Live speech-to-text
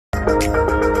Hello,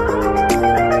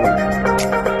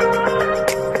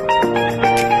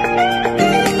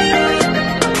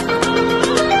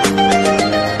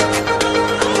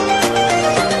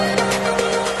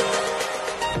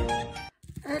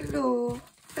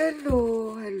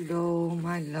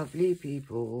 my lovely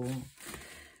people.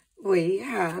 We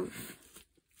have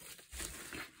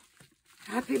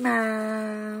Happy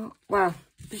Mail. Well,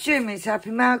 presume it's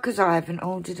Happy Mail because I haven't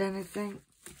ordered anything.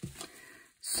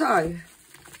 So,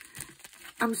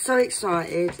 I'm so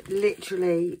excited.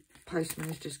 Literally, postman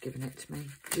has just given it to me.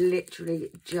 Literally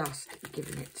just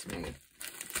given it to me.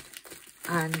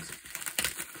 And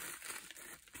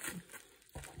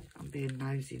I'm being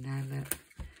nosy now, look.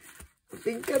 I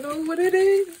think I know what it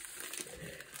is.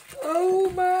 Oh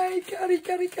my gosh.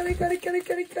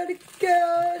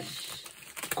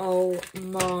 Oh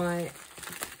my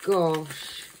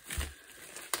gosh.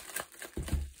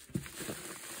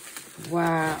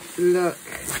 Wow, look.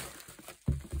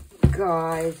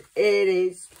 Guys, it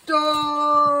is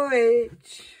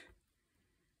storage.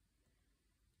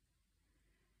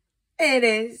 It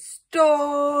is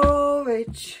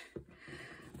storage.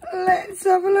 Let's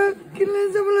have a look.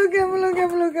 Let's have a look. Have a look.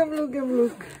 Have a look. Have a look. Have a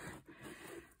look.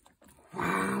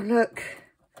 Wow, look.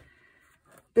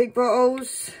 Big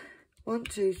bottles. 1,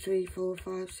 2, 3, 4,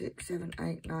 5, 6, 7,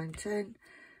 8, 9, 10.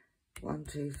 1,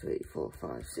 2, 3, 4,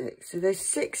 5, 6. So there's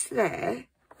 6 there.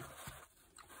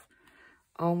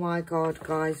 Oh my God,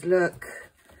 guys, look.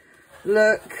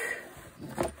 Look.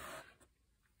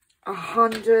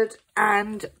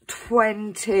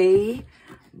 120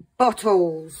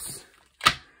 bottles.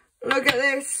 Look at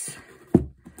this.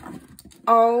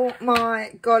 Oh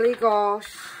my golly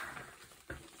gosh.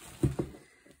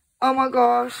 Oh my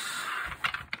gosh.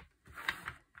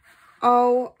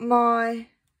 Oh my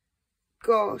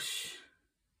gosh.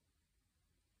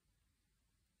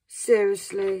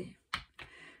 Seriously.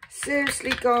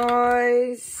 Seriously,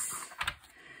 guys.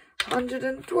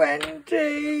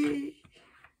 120.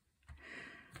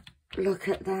 Look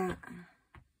at that.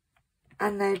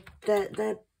 And they're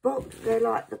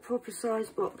like the proper size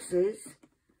boxes.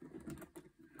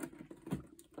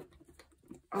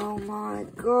 Oh my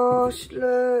gosh,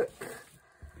 look.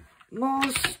 More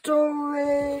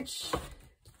storage.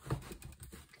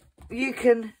 You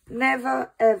can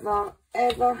never, ever,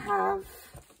 ever have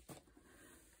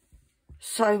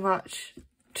so much,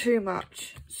 too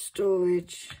much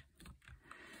storage.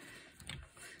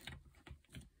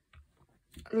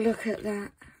 Look at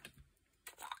that.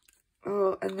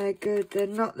 Oh, and they're good. They're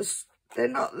not the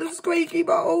squeaky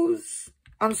bottles.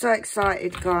 I'm so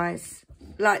excited, guys.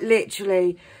 Like,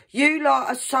 literally. You lot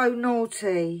are so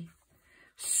naughty.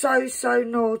 So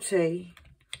naughty.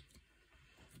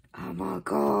 Oh, my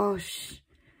gosh.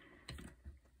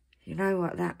 You know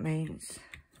what that means?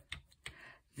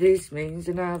 This means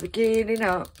another beginning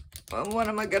up. And what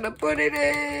am I going to put in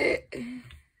it?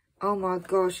 Oh, my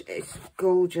gosh. It's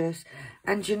gorgeous.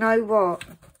 And you know what?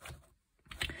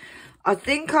 I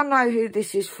think I know who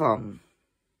this is from.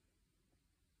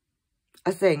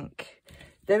 I think.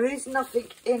 There is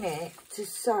nothing in it to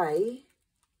say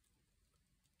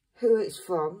who it's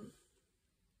from.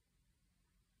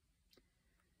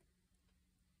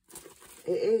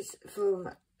 It is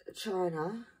from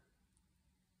China.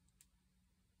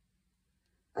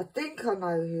 I think I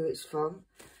know who it's from,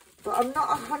 but I'm not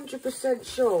 100%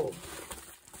 sure.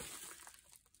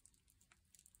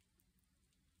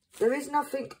 There is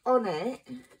nothing on it,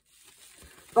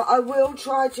 but I will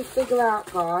try to figure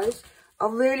out, guys. I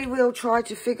really will try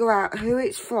to figure out who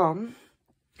it's from,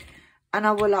 and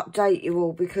I will update you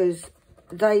all because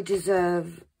they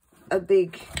deserve a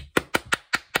big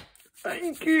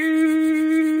thank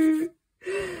you.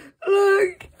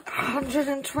 Look,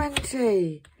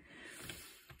 120.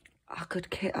 I could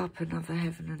kit up another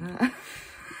Heaven and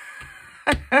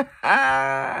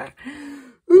Earth.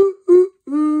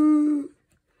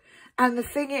 And the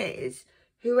thing is,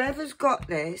 whoever's got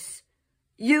this,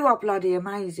 you are bloody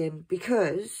amazing,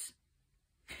 because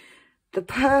the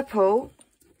purple,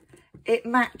 it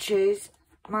matches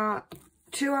my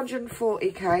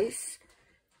 240 case.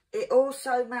 It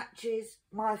also matches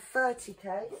my 30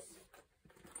 case.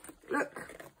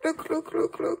 Look.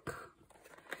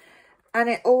 And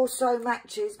it also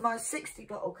matches my 60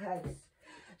 bottle case.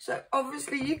 So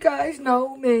obviously you guys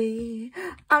know me.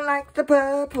 I like the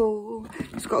purple.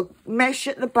 It's got a mesh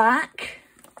at the back.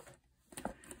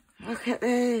 Look at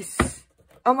this.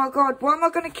 Oh my God, what am I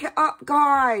going to kit up,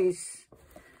 guys?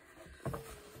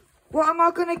 What am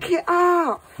I going to kit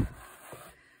up?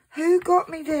 Who got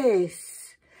me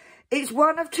this? It's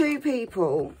one of 2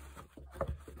 people.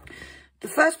 The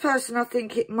first person I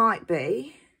think it might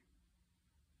be,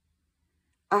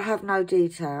 I have no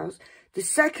details. The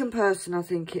second person I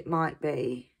think it might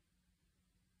be,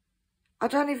 I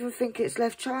don't even think it's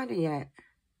left China yet.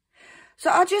 So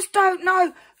I just don't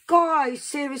know. Guys,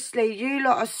 seriously, you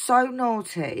lot are so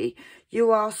naughty.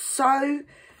 You are so...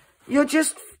 You're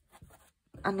just...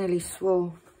 I nearly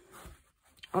swore.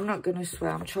 I'm not going to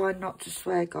swear. I'm trying not to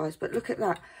swear, guys. But look at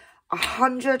that.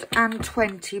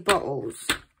 120 bottles.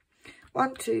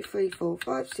 1, 2, 3, 4,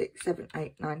 5, 6, 7,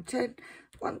 8, 9, 10.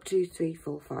 1, 2, 3,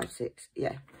 4, 5, 6.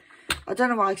 Yeah. I don't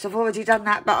know why, because I've already done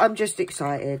that, but I'm just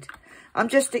excited. I'm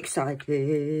just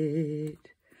excited.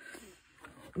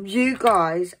 You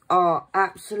guys are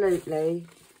absolutely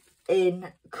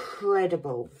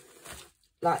incredible.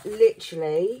 Like,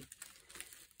 literally,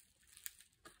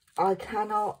 I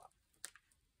cannot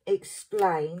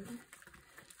explain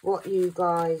what you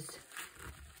guys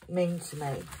mean to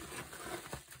me.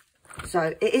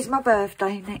 So, it is my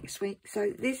birthday next week.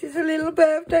 So, this is a little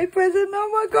birthday present. Oh,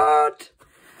 my God.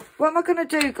 What am I going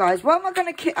to do, guys? What am I going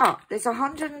to kit up? There's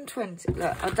 120.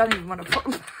 Look, I don't even want to put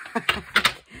them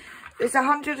back. There's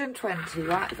 120,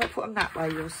 right? If I put them that way,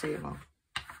 you'll see them all.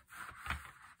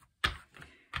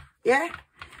 Yeah?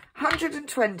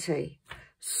 120.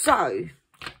 So,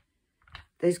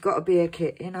 there's got to be a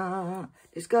kitting up.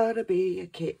 There's got to be a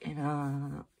kitting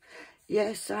up.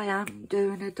 Yes, I am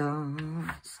doing a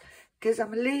dance. Because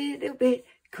I'm a little bit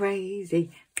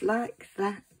crazy like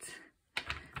that.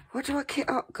 What do I kit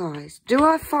up, guys? Do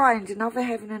I find another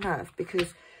Heaven and Earth?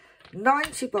 Because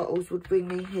 90 bottles would bring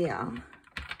me here.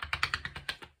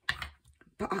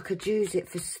 But I could use it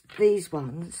for these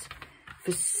ones.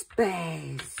 For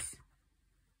spares.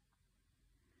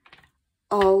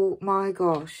 Oh my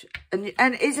gosh. And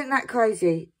isn't that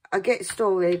crazy? I get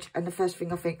storage and the first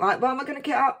thing I think, right, what am I going to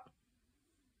kit up?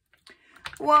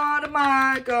 What am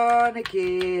I going to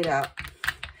kit up?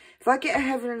 If I get a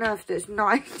Heaven and Earth that's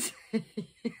 90...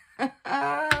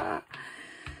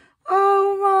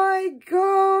 Oh my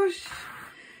gosh.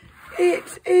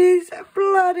 It is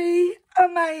bloody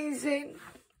amazing.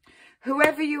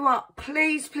 Whoever you are,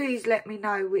 please, please let me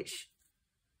know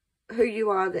who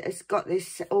you are that has got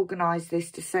this, organised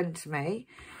this to send to me.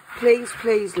 Please,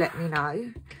 please let me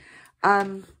know.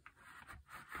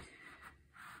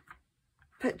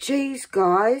 But geez,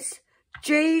 guys.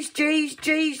 Geez.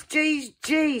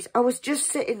 I was just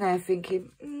sitting there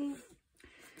thinking,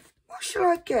 what shall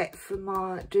I get for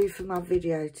my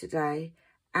video today?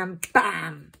 And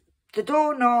bam, the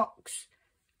door knocks.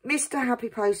 Mr. Happy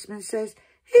Postman says,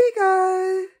 here you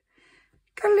go.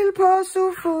 Got a little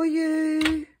parcel for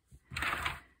you.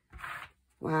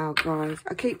 Wow, guys,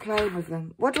 I keep playing with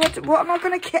them. What am I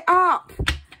going to kit up?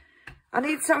 I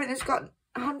need something that's got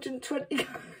 120 goes.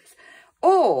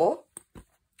 Or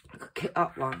I could kit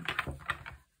up one.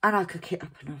 And I could kit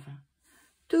up another.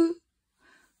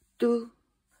 Do.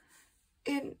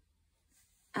 In,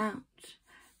 out,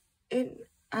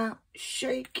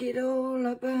 shake it all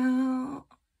about.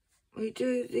 We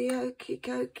do the okey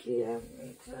cokey and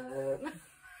we turn.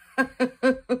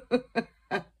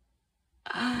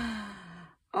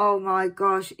 Oh my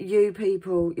gosh, you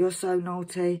people, you're so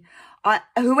naughty.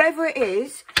 Whoever it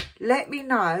is, let me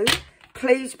know.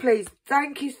 Please, please.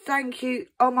 Thank you.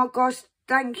 Oh my gosh,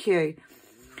 thank you.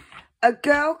 A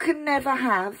girl can never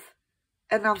have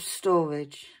enough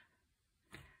storage.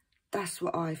 That's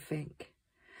what I think.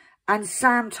 And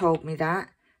Sam told me that.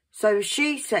 So if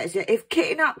she says it, if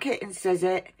Kitten Up Kitten says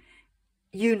it,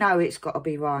 you know it's got to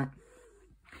be right.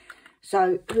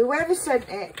 So whoever sent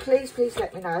it, please, please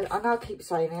let me know. I know I keep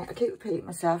saying it. I keep repeating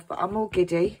myself, but I'm all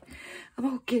giddy.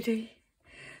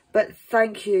 But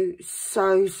thank you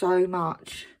so, so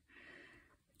much.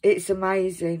 It's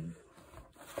amazing.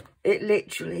 It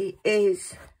literally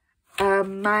is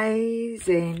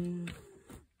amazing.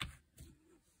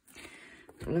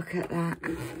 Look at that.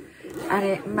 And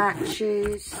it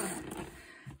matches.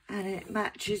 And it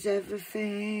matches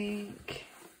everything.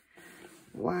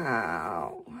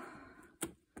 Wow.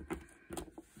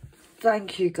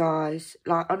 Thank you, guys.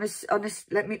 Like, honest,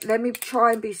 let me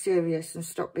try and be serious and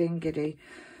stop being giddy.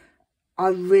 I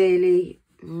really,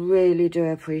 really do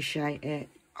appreciate it.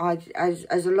 As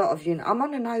a lot of you know, I'm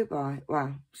on a no-buy.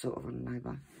 Well, sort of on a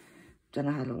no-buy. Don't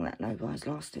know how long that no-buy's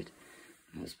lasted.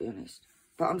 Let's be honest.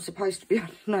 But I'm supposed to be on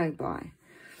a no-buy.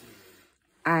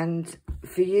 And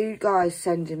for you guys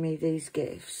sending me these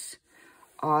gifts,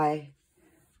 I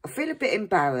feel a bit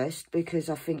embarrassed because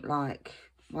I think, like,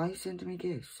 why are you sending me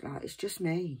gifts? Like, it's just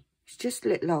me. It's just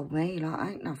little old me. Like,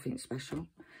 I ain't nothing special.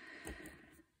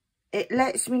 It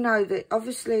lets me know that,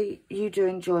 obviously, you do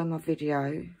enjoy my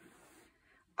video.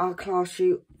 I class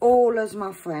you all as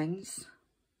my friends.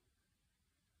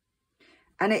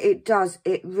 And it does,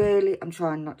 it really, I'm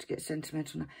trying not to get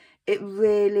sentimental now. It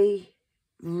really,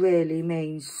 really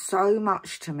means so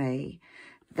much to me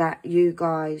that you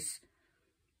guys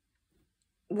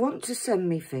want to send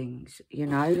me things, you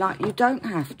know. Like, you don't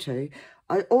have to.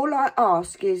 All I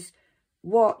ask is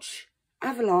watch,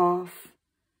 have a laugh,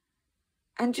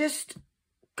 and just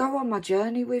go on my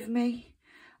journey with me.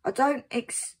 I don't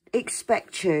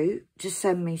expect you to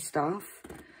send me stuff.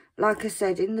 Like I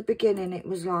said, in the beginning, it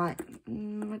was like,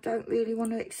 I don't really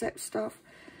want to accept stuff.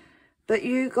 But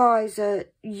you guys,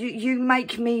 you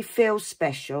make me feel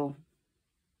special.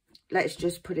 Let's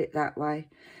just put it that way.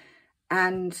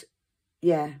 And,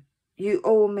 yeah, you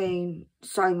all mean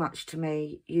so much to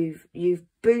me. You've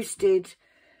boosted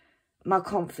my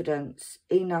confidence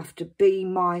enough to be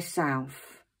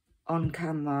myself on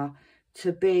camera,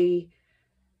 to be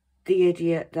the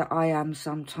idiot that I am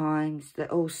sometimes, that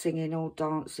all singing, all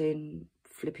dancing,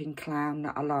 flipping clown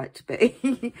that I like to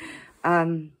be.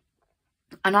 And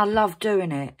I love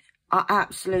doing it. I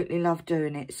absolutely love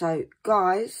doing it. So,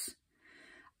 guys,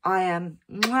 I am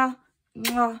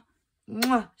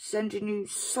sending you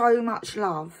so much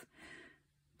love.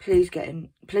 Please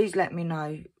let me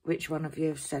know which one of you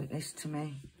have sent this to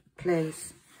me.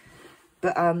 Please.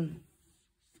 But,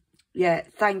 yeah,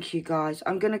 thank you, guys.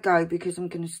 I'm going to go because I'm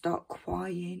going to start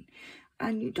crying.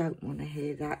 And you don't want to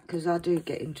hear that because I do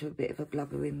get into a bit of a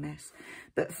blubbering mess.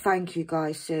 But thank you,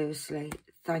 guys, seriously.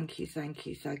 Thank you, thank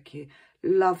you, thank you.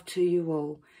 Love to you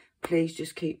all. Please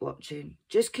just keep watching.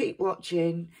 Just keep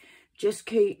watching. Just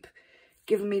keep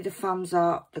giving me the thumbs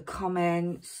up, the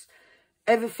comments,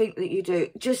 everything that you do.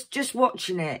 Just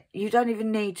watching it. You don't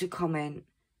even need to comment.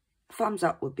 Thumbs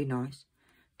up would be nice,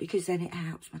 because then it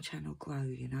helps my channel grow,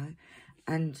 you know.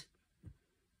 And,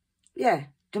 yeah,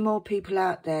 the more people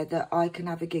out there that I can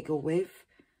have a giggle with,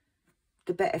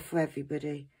 the better for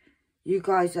everybody. You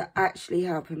guys are actually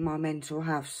helping my mental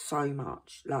health so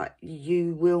much. Like,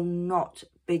 you will not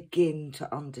begin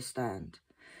to understand.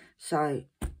 So,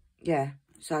 yeah.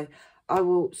 So, I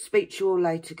will speak to you all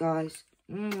later, guys.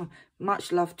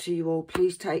 Much love to you all.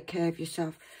 Please take care of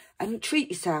yourself. And treat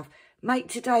yourself. Make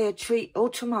today a treat, or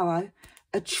tomorrow,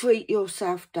 a treat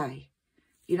yourself day.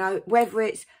 You know, whether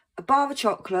it's a bar of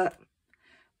chocolate,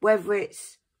 whether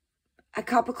it's a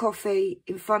cup of coffee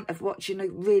in front of watching a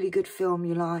really good film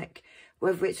you like,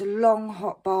 whether it's a long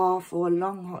hot bath or a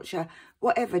long hot shower,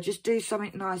 whatever, just do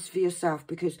something nice for yourself,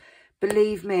 because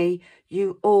believe me,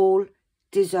 you all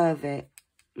deserve it.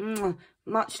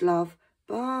 Much love.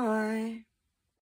 Bye.